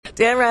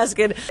Dan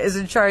Raskin is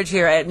in charge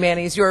here at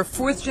Manny's. You're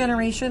fourth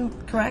generation,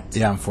 correct?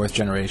 Yeah, I'm fourth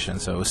generation.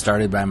 So it was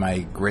started by my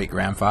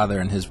great-grandfather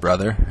and his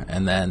brother,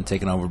 and then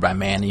taken over by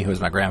Manny, who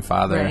was my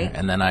grandfather, Right.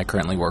 and then I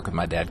currently work with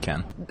my dad,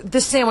 Ken.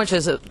 This sandwich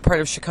is a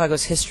part of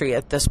Chicago's history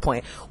at this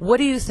point. What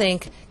do you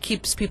think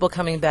keeps people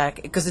coming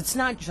back? Because it's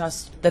not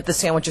just that the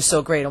sandwich is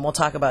so great, and we'll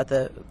talk about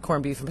the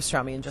corned beef and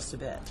pastrami in just a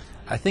bit.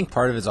 I think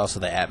part of it is also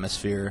the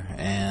atmosphere,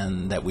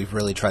 and that we've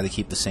really tried to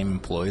keep the same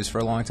employees for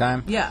a long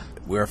time. Yeah.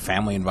 We're a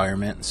family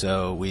environment,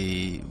 so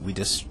we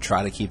just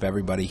try to keep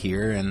everybody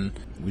here, and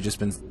we've just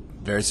been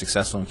very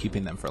successful in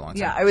keeping them for a long time.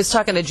 Yeah, I was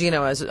talking to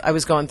Gino as I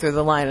was going through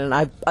the line,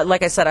 and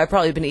like I said, I've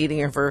probably been eating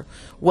here for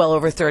well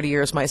over 30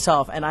 years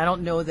myself, and I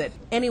don't know that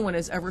anyone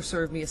has ever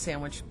served me a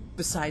sandwich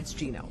besides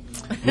Gino.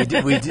 We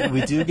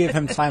do give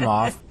him time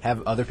off,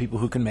 have other people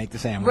who can make the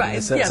sandwiches.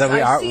 Right, So, yes, so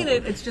I've seen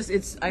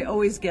it. I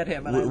always get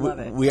him, and I love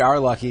it. We are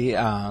lucky,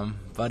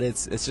 but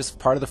it's just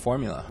part of the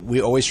formula.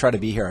 We always try to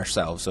be here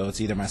ourselves, so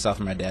it's either myself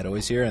or my dad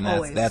always here,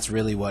 and that's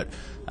really what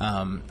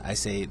I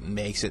say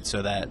makes it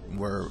so that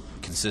we're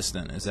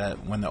consistent, is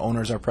that when the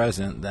owners are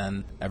present,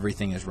 then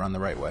everything is run the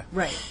right way.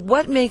 Right.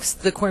 What makes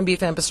the corned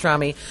beef and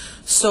pastrami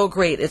so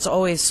great? It's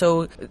always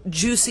so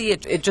juicy.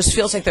 It just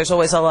feels like there's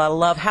always a lot of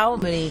love. How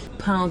many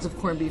pounds of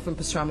corned beef and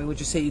pastrami would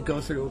you say you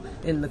go through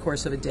in the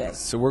course of a day?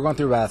 So we're going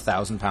through about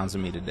 1,000 pounds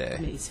of meat a day.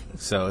 Amazing.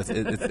 So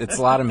it's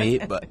a lot of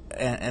meat, but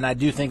and I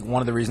do think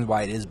one of the reasons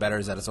why it is better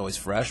is that it's always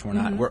fresh.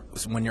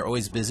 When you're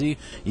always busy,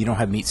 you don't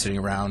have meat sitting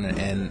around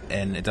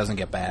and it doesn't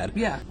get bad.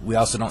 Yeah. We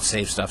also don't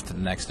save stuff to the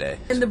next day.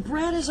 And the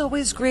bread is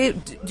always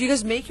great. Do you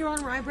guys make your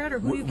own rye bread, or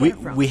who do you get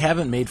it from? We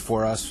haven't made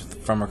for us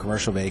from a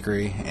commercial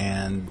bakery,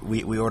 and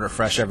we order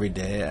fresh every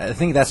day. I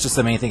think that's just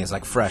the main thing. It's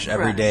like fresh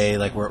every day.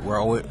 Like we're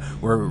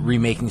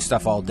remaking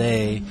stuff all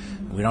day.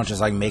 We don't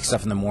just like make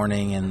stuff in the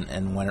morning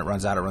and when it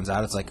runs out, it runs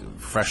out. It's like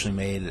freshly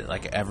made.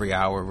 Like every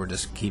hour, we're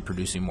just keep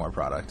producing more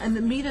product. And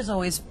the meat is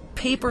always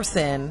paper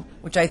thin,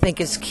 which I think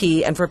is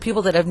key. And for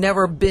people that have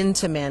never been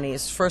to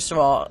Manny's, first of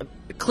all,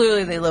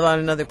 clearly they live on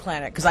another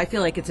planet, because I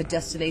feel like it's a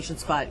destination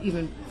spot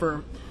even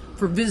for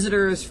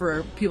visitors,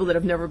 for people that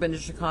have never been to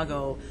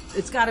Chicago.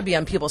 It's got to be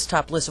on people's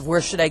top list of where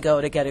should I go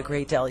to get a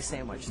great deli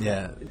sandwich.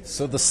 Yeah.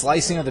 So the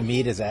slicing of the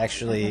meat is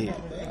actually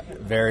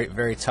very,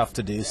 very tough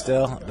to do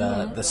still.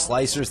 The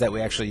slicers that we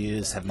actually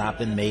use have not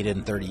been made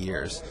in 30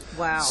 years.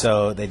 Wow.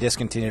 So they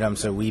discontinued them,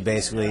 so we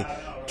basically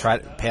try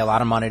to pay a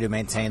lot of money to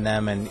maintain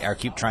them and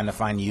keep trying to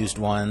find used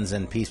ones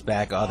and piece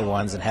back other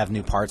ones and have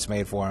new parts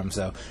made for them.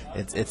 So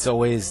it's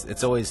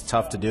always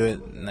tough to do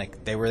it. And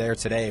like they were there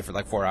today for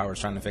like 4 hours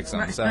trying to fix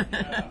them. So.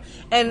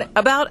 And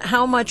about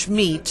how much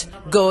meat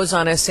goes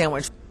on a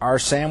sandwich? Our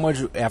sandwich,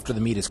 after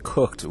the meat is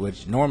cooked,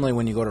 which normally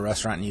when you go to a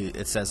restaurant,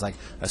 it says like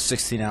a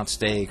 16-ounce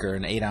steak or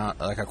an 8-ounce,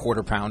 like a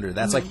quarter pounder.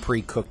 That's like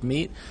pre-cooked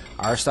meat.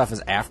 Our stuff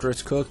is after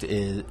it's cooked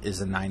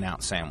is a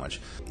 9-ounce sandwich.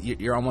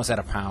 You're almost at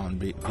a pound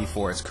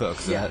before it's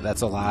cooked. So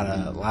that's a lot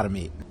of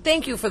meat.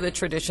 Thank you for the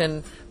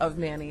tradition of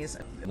Manny's.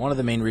 One of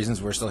the main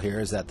reasons we're still here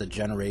is that the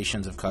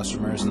generations of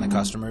customers and the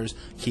customers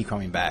keep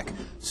coming back.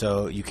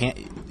 So you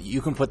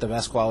can put the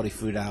best quality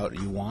food out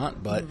you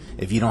want, but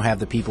if you don't have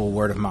the people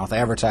word of mouth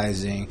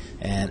advertising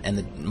and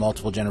the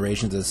multiple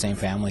generations of the same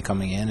family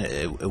coming in,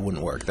 it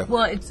wouldn't work.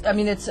 Well,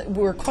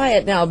 we're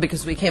quiet now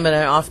because we came at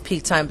an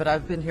off-peak time, but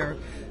I've been here,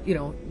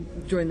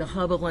 during the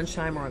hub of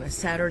lunchtime or on a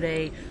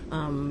Saturday,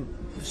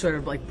 sort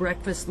of like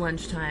breakfast,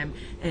 lunchtime,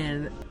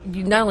 and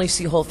you not only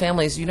see whole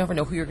families, you never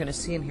know who you're going to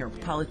see in here.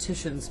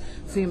 Politicians,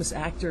 famous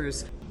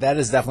actors. That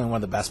is definitely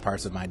one of the best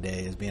parts of my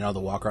day, is being able to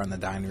walk around the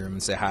dining room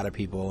and say hi to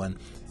people. And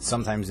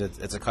sometimes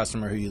it's a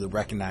customer who you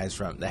recognize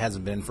that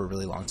hasn't been for a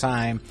really long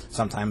time.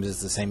 Sometimes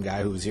it's the same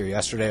guy who was here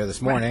yesterday or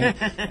this morning.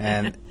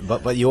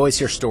 But you always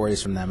hear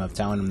stories from them of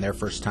telling them their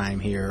first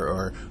time here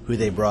or who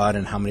they brought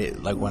and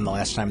when the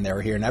last time they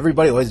were here. And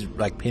everybody always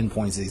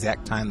pinpoints the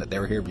exact time that they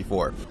were here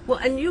before. Well,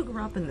 and you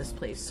grew up in this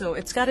place, so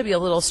it's got to be a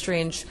little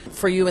strange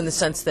for you in the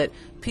sense that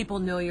people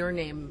know your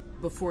name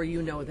before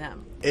you know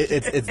them.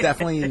 It's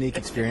definitely a unique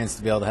experience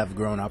to be able to have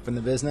grown up in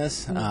the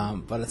business,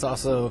 but it's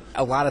also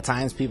a lot of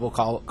times people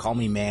call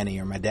me Manny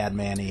or my dad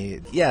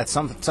Manny. Yeah,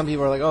 some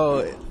people are like,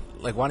 oh,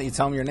 like, why don't you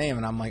tell them your name?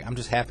 And I'm like, I'm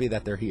just happy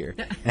that they're here.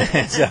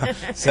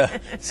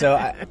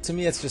 So to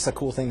me, it's just a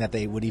cool thing that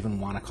they would even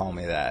want to call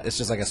me that. It's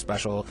just like a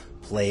special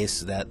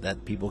place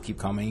that people keep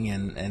coming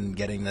and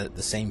getting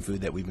the same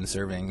food that we've been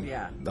serving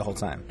the whole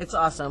time. It's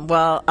awesome.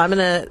 Well, I'm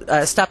going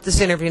to stop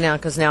this interview now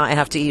because now I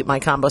have to eat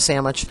my combo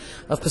sandwich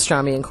of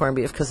pastrami and corned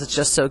beef because it's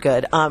just so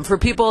good. For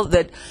people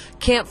that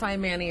can't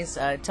find Manny's,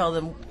 tell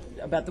them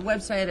about the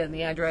website and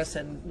the address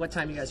and what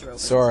time you guys are open.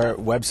 So our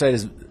website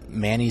is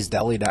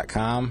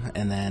mannysdeli.com,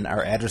 and then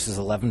our address is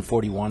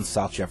 1141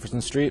 South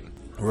Jefferson Street.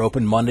 We're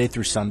open Monday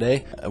through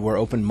Sunday. We're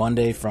open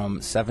Monday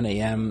from 7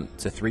 a.m.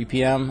 to 3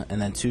 p.m.,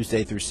 and then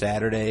Tuesday through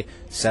Saturday,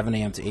 7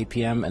 a.m. to 8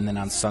 p.m., and then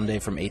on Sunday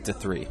from 8 to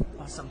 3.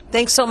 Awesome.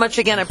 Thanks so much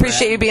again. I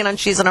appreciate you being on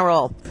Cheese on a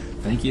Roll.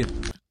 Thank you.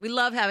 We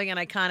love having an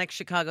iconic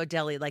Chicago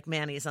deli like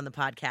Manny's on the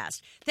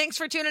podcast. Thanks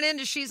for tuning in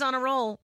to She's on a Roll.